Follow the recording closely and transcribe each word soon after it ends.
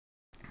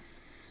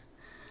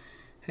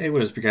Hey,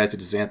 what is up, you guys?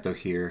 It is Xantho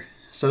here.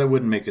 Said I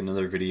wouldn't make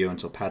another video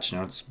until patch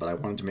notes, but I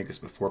wanted to make this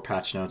before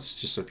patch notes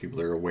just so people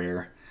are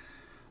aware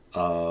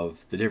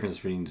of the difference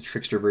between the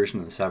Trickster version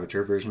and the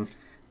Saboteur version.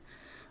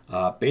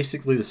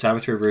 Basically, the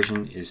Saboteur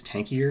version is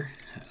tankier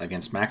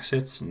against max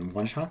hits and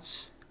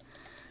one-shots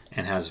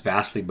and has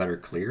vastly better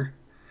clear.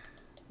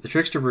 The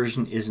Trickster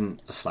version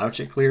isn't a slouch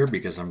at clear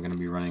because I'm going to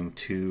be running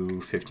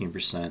two 15%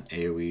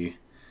 AoE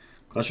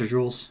cluster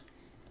jewels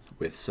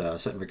with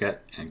Set and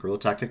Forget and Guerrilla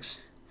Tactics.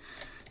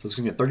 So it's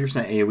going to get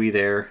 30% AoE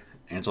there,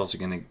 and it's also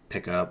going to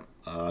pick up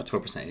 12%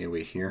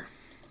 AoE here.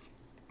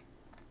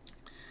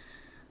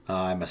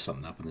 I messed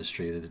something up in this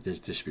tree.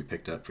 This should be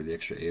picked up for the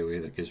extra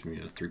AoE. That gives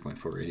me a 3.4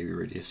 AoE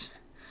radius.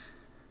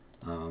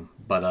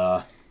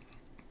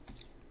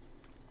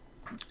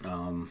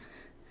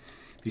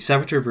 The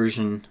Saboteur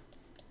version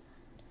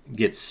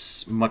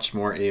gets much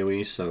more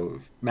AoE,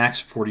 so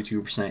max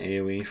 42%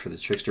 AoE for the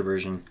Trickster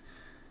version.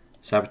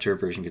 Saboteur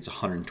version gets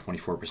 124%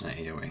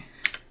 AoE.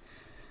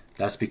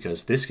 That's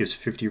because this gives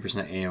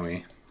 50%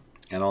 AoE,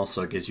 and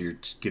also gives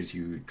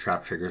you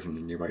trap triggers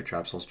when nearby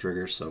trap cells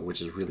trigger,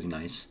 which is really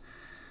nice.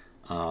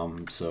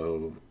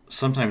 So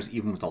sometimes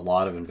even with a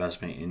lot of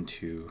investment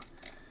into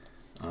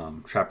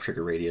trap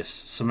trigger radius,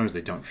 sometimes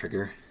they don't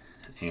trigger,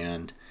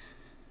 and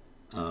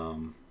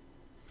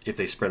if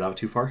they spread out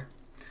too far.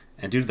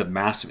 And due to the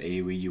massive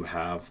AoE you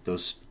have,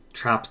 those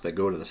traps that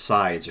go to the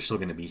sides are still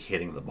going to be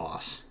hitting the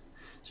boss.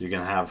 So you're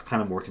going to have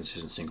kind of more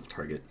consistent single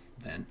target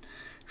than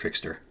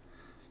Trickster.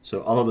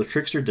 So although the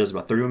Trickster does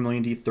about 31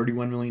 million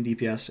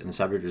DPS and the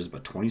Saboteur does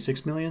about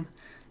 26 million,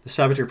 the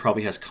Saboteur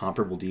probably has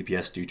comparable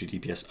DPS due to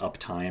DPS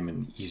uptime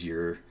and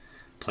easier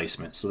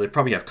placement. So they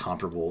probably have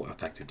comparable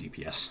effective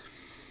DPS.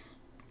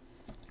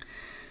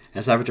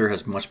 And Saboteur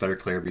has much better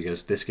clear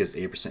because this gives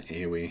 8%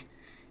 AoE,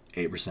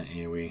 8%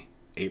 AoE,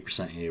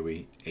 8%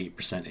 AoE, 8%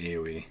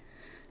 AoE.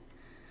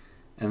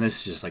 And this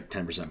is just like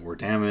 10% more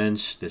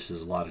damage. This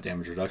is a lot of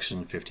damage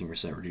reduction,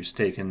 15% reduced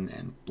taken,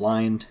 and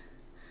blind.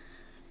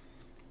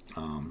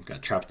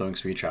 Got trap throwing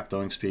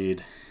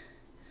speed,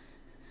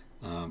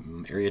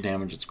 area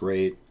damage, it's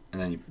great.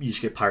 And then you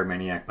just get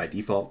Pyromaniac by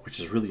default, which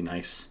is really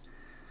nice.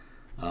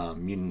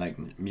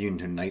 Immune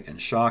to Night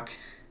and Shock,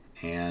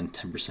 and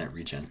 10%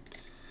 regen,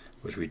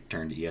 which we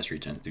turn to ES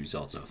regen through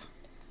Zealot's Oath.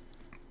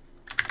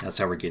 That's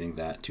how we're getting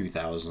that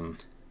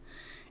 2000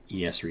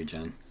 ES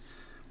regen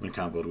when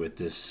comboed with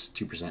this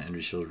 2%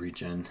 Energy Shield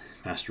regen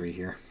mastery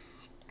here.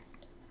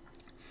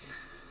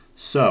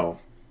 So,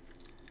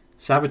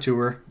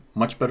 Saboteur,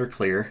 much better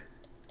clear,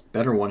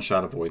 better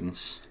one-shot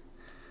avoidance,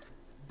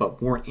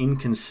 but more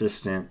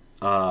inconsistent,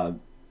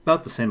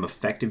 about the same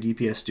effective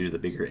DPS due to the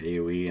bigger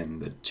AoE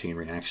and the chain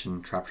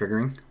reaction trap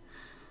triggering.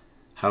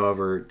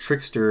 However,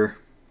 Trickster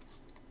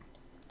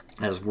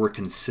has more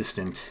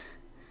consistent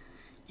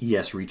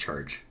ES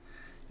recharge,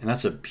 and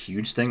that's a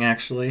huge thing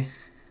actually.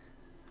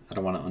 I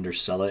don't want to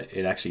undersell it.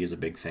 It actually is a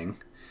big thing,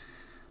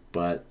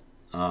 but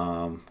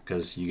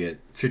because you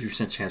get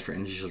 50% chance for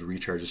energy shield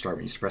recharge to start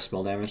when you suppress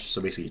spell damage.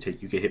 So basically,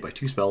 you get hit by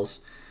 2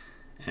 spells,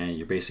 and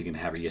you're basically going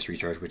to have a ES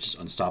recharge, which is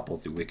unstoppable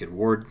through Wicked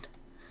Ward.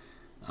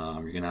 You're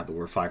going to have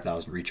over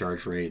 5,000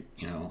 recharge rate,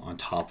 on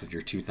top of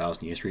your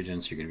 2,000 ES regen.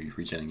 So you're going to be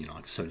regenerating,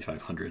 like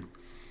 7,500,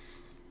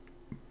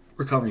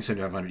 recovering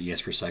 7,500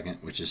 ES per second,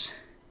 which is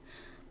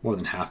more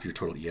than half your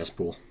total ES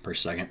pool per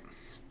second.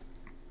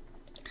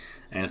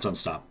 And it's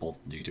unstoppable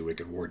due to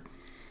Wicked Ward.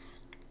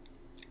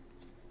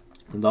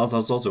 And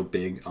that's also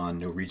big on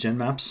no regen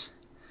maps.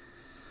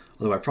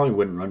 Although I probably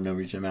wouldn't run no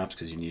regen maps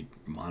because you need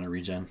mana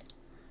regen.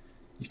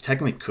 You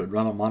technically could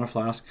run a mana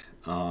flask,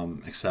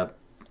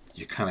 except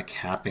you're kind of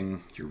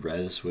capping your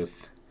res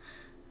with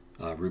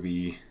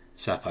ruby,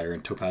 sapphire,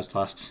 and topaz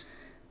flasks.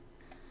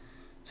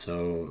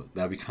 So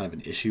that would be kind of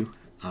an issue.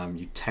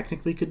 You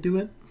technically could do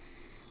it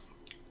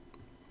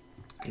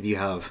if you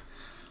have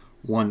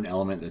one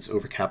element that's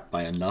overcapped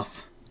by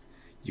enough.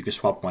 You could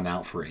swap one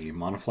out for a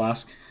mana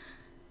flask,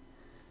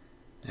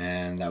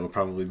 and that would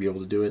probably be able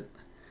to do it.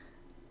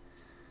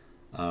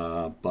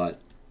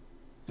 But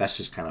that's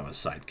just kind of a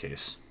side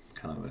case,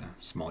 kind of a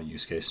small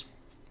use case.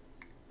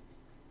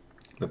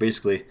 But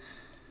basically,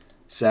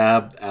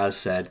 Sab, as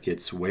said,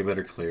 gets way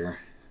better clear.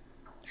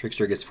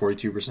 Trickster gets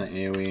 42%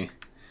 AoE.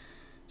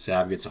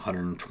 Sab gets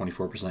 124%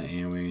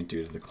 AoE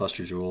due to the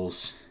cluster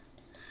jewels,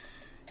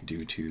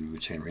 due to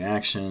chain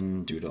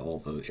reaction, due to all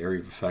the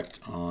area effect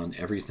on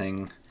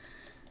everything,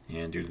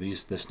 and due to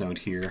this node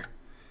here.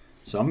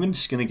 So I'm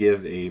just going to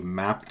give a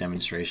map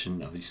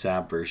demonstration of the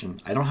Sab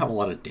version. I don't have a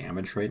lot of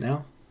damage right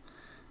now.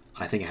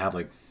 I think I have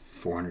like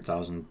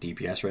 400,000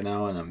 DPS right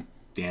now, and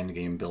the end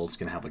game build is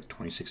going to have like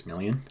 26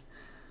 million.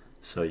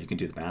 So you can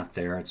do the math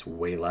there. It's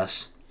way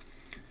less.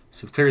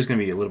 So the clear is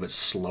going to be a little bit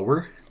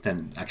slower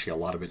than, actually a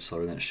lot of bit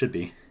slower than it should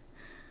be.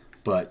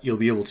 But you'll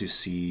be able to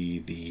see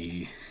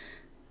the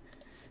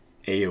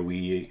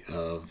AoE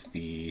of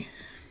the,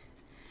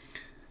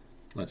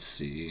 let's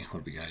see,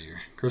 what do we got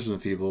here? Curse of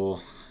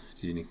Enfeeble,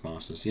 unique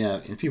monsters. Yeah,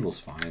 Enfeeble's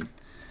fine.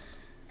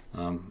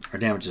 Our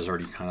damage is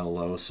already kind of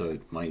low, so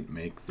it might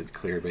make the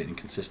clear a bit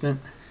inconsistent.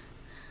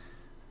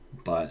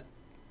 But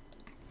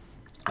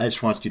I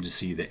just want you to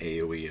see the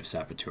AoE of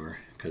Saboteur,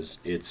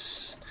 because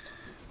it's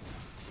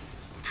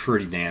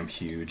pretty damn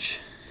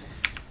huge.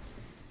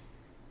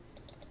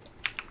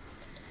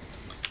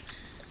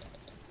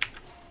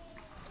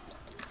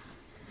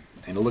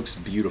 And it looks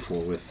beautiful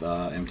with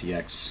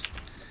MTX.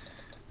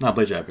 Not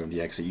Blade Trap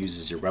MTX, it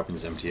uses your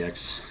weapon's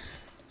MTX.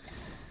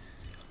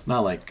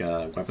 Not like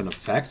weapon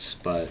effects,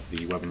 but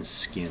the weapon's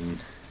skin.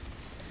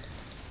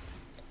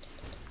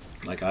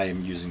 Like I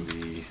am using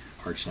the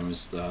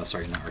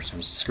sorry, not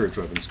Archnemesis, Scourge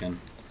weapon skin.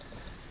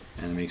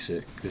 And it makes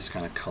it this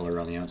kind of color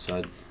on the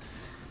outside.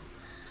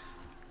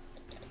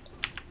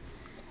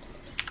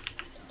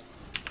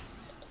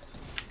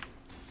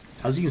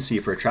 As you can see,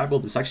 for a trap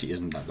build, this actually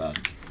isn't that bad.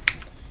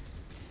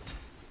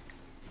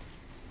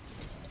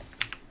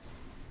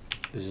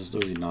 This is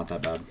literally not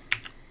that bad.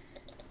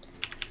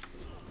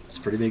 It's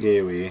pretty big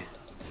AoE.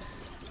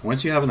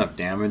 Once you have enough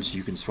damage,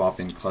 you can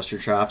swap in cluster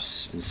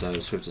traps instead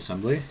of swift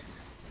assembly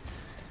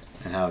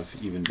and have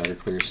even better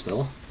clear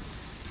still.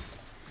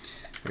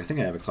 I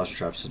think I have a cluster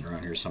trap sitting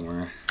around here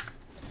somewhere.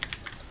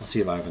 I'll see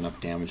if I have enough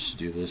damage to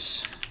do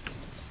this.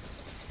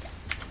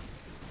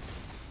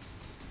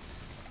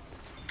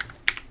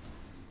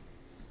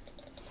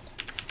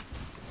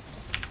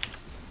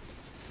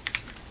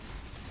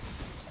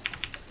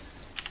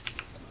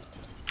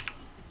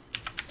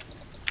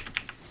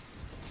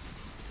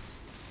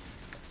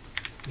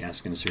 Yeah,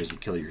 it's going to seriously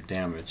kill your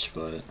damage,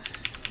 but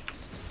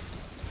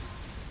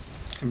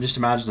I mean, just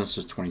imagine this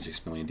was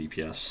 26 million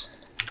DPS,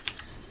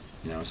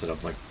 you know, instead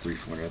of like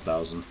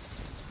 300,000.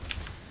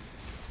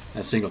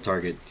 And single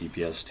target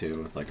DPS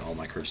too, with like all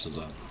my curses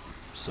up.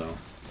 So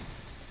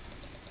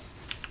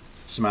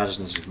just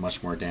imagine this with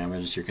much more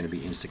damage. You're going to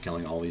be insta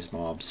killing all these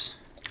mobs.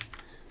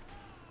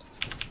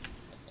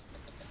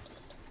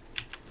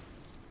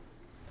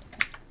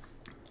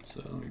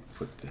 So let me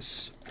put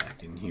this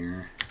back in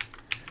here.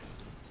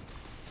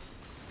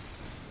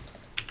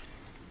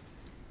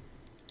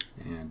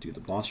 And do the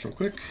boss real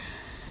quick.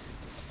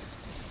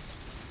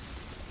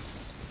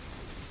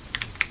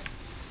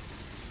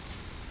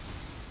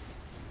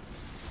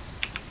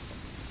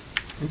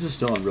 This is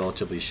still in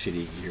relatively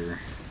shitty gear.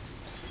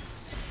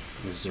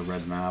 This is a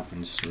red map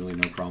and it's really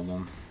no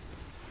problem.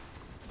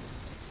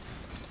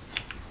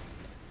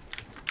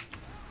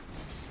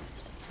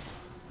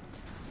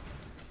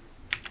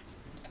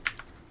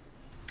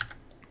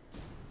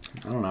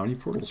 I don't have any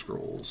portal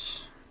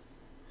scrolls.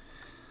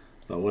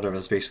 But whatever,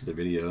 that's basically the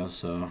video,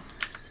 so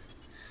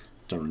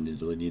don't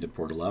really need a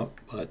portal out.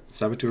 But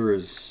Saboteur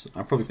is,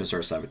 I'm probably going to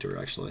start Saboteur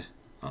actually.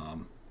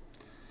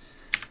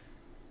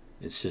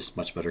 It's just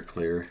much better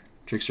clear.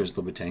 Trickster is a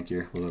little bit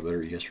tankier, a little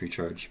bit better ES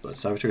recharge, but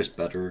Saboteur is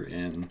better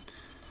in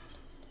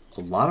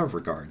a lot of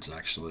regards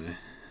actually.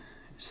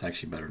 It's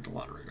actually better in a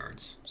lot of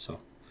regards. So,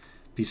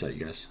 peace out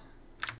you guys.